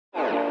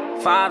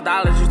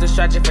$5 used to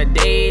stretch it for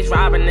days.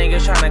 Robbing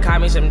niggas tryna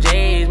cop me some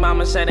J's.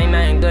 Mama said ain't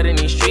nothing good in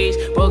these streets.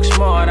 Book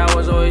smart, I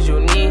was always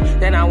unique.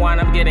 Then I wound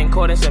up getting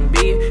caught in some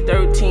beef.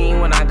 13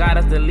 when I got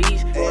off the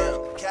leash.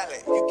 Damn, Cali,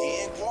 you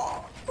getting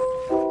guap.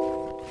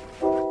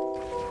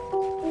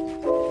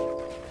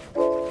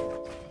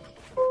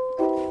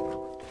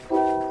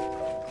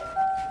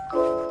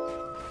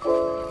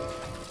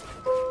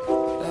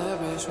 That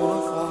bitch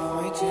wanna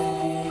follow my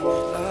team.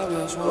 That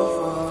bitch wanna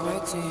follow my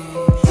team.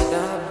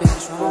 That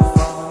bitch wanna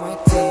follow my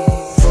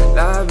team.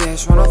 That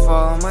bitch wanna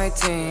follow my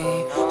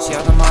team. She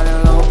out the molly,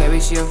 little baby,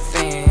 she a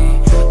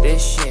fiend.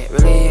 This shit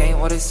really ain't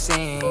what it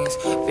seems.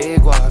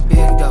 Big walk,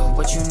 big dough,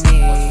 what you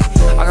need?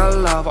 I got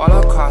love all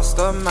across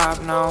the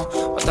map now.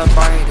 What the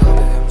body do,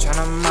 baby, I'm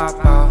tryna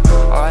map out.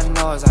 All I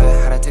know is I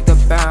had to take the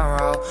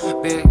band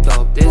route. Big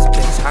dope, this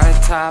bitch had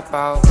to tap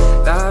out.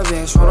 That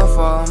bitch wanna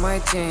follow my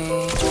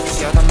team.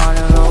 She out the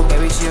molly, little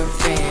baby, she a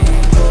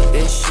fiend.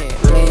 This shit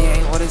really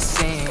ain't what it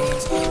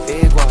seems.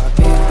 Big walk,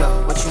 big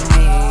dope, what you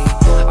need?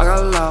 I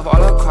got love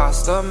all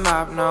across the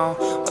map now.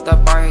 What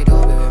that body do,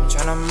 baby, I'm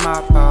tryna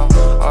map out.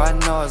 All I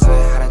know is I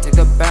had to take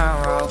the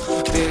band route.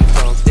 Big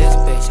dope, this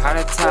bitch had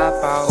to tap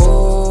out.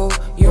 Ooh,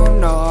 you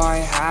know I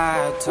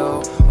had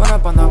to run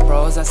up on the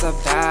bros, that's a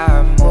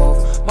bad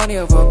move. Money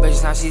over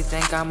bitch, now she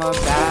think I'm a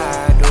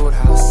bad dude.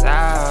 How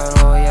sad,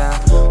 oh yeah.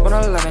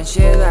 111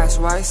 shit, that's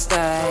where I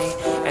stay.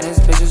 And this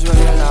bitch is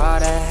really a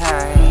lot of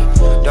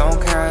hate.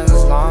 Don't care as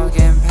long as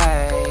getting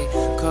paid.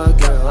 Could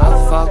give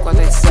a fuck what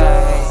they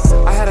say.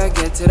 I had to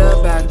get to the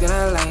back, then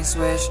I lane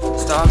switch.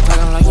 Stop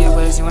talking like you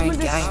wish you ain't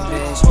gang,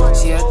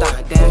 bitch. She a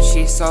thought, damn,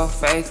 she so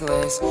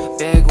faithless.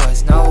 Big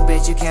was no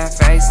bitch, you can't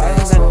face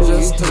this.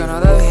 Just took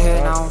another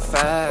hit, now I'm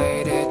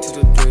faded.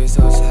 2 to 3,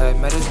 so his head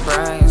made his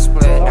brain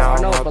split. Now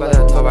I'm up at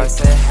the top, I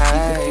said,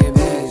 hey,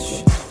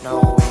 bitch.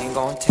 No, we ain't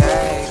gon'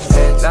 take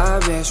this.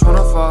 That bitch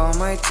wanna follow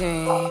my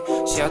team.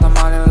 She out the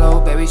molly,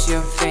 little baby, she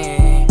a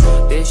fiend.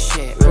 This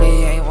shit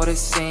really ain't what it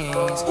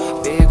seems.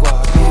 Big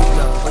walk, big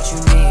dope, what you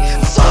need?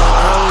 I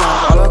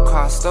love all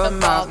across the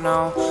map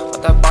now.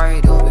 What that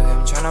body do, baby,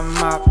 I'm tryna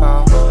map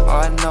out.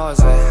 All I know is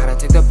I had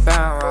to take the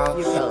band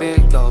route.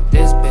 Big dope,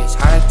 this bitch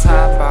had to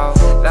tap out.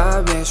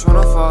 That bitch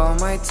wanna follow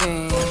my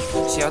team.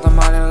 She out the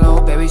molly,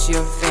 little baby, she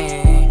a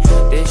fiend.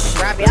 This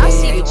shit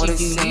really ain't what it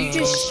seems.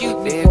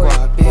 Big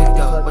walk, big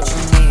dope, what you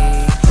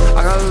need?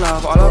 I got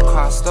love all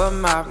across the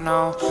map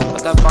now.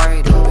 What that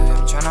body do, baby,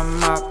 I'm tryna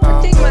map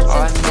out.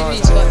 All I know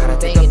is I had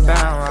to take the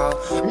band route.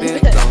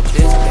 Big dope,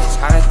 this bitch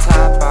had to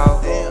tap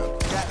out. Damn,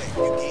 Cali,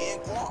 you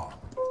getting guap.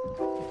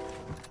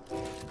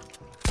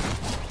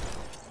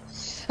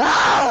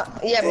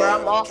 Yeah, bro,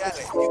 I'm off.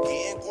 Cali, you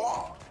getting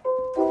guap.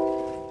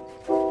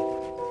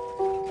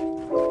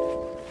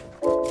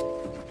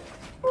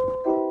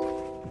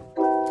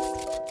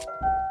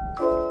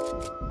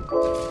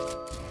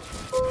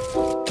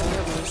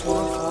 That bitch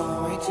wanna follow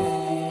my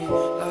team.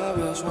 That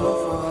bitch wanna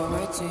follow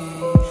my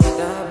team.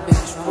 That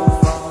bitch wanna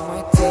follow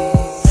my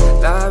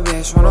team. That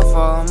bitch wanna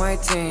follow my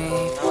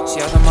team.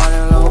 She out the molly,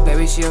 little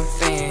baby, she a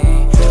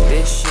fiend.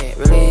 This shit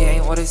really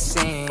ain't what it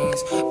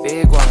seems.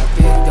 Big walk,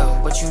 big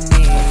dope, what you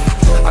need?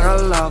 I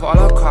got love all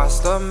across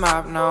the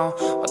map now.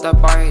 What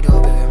that body do,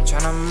 baby, I'm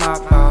tryna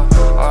map out.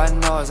 All I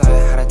know is I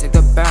had to take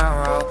the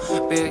band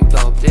route. Big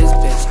dope, this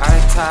bitch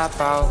had to tap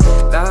out.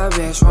 That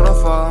bitch wanna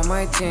follow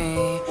my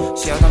team.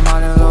 She out the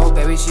molly, little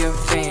baby, she a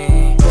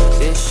fiend.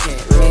 This shit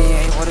really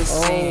ain't what it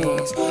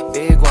seems.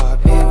 Big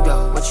walk, big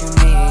dope, what you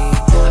need?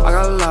 I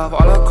got love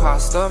all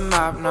across the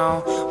map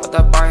now. What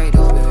that body do,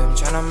 baby, I'm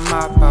tryna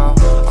map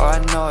out. All I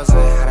know is I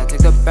had to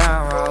take the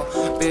band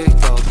route. Big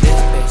dope, this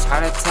bitch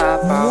had to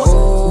tap out.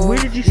 Ooh, Where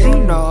did you see you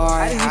him? know I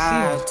How did you see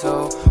had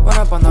to run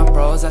up on the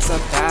bros, that's a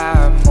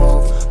bad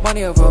move.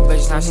 Money over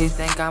bitch, now she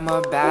think I'm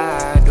a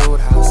bad dude.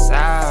 How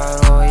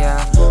sad, oh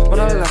yeah.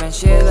 111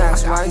 shit,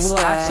 that's why I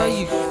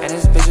stay. And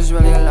this bitch is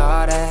really a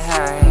lot of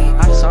hate.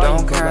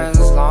 Don't care as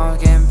long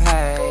as getting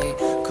paid.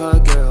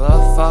 Could give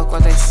a fuck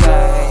what they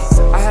say.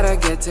 I had to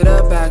get to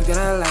the back, then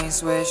I lane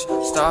switch.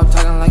 Stop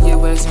talking like you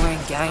wish you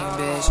ain't gang,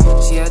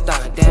 bitch. She a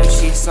thought, damn,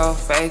 she so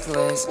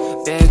faithless.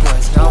 Big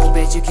was no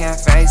bitch, you can't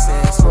face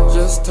this.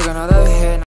 Just took another hit.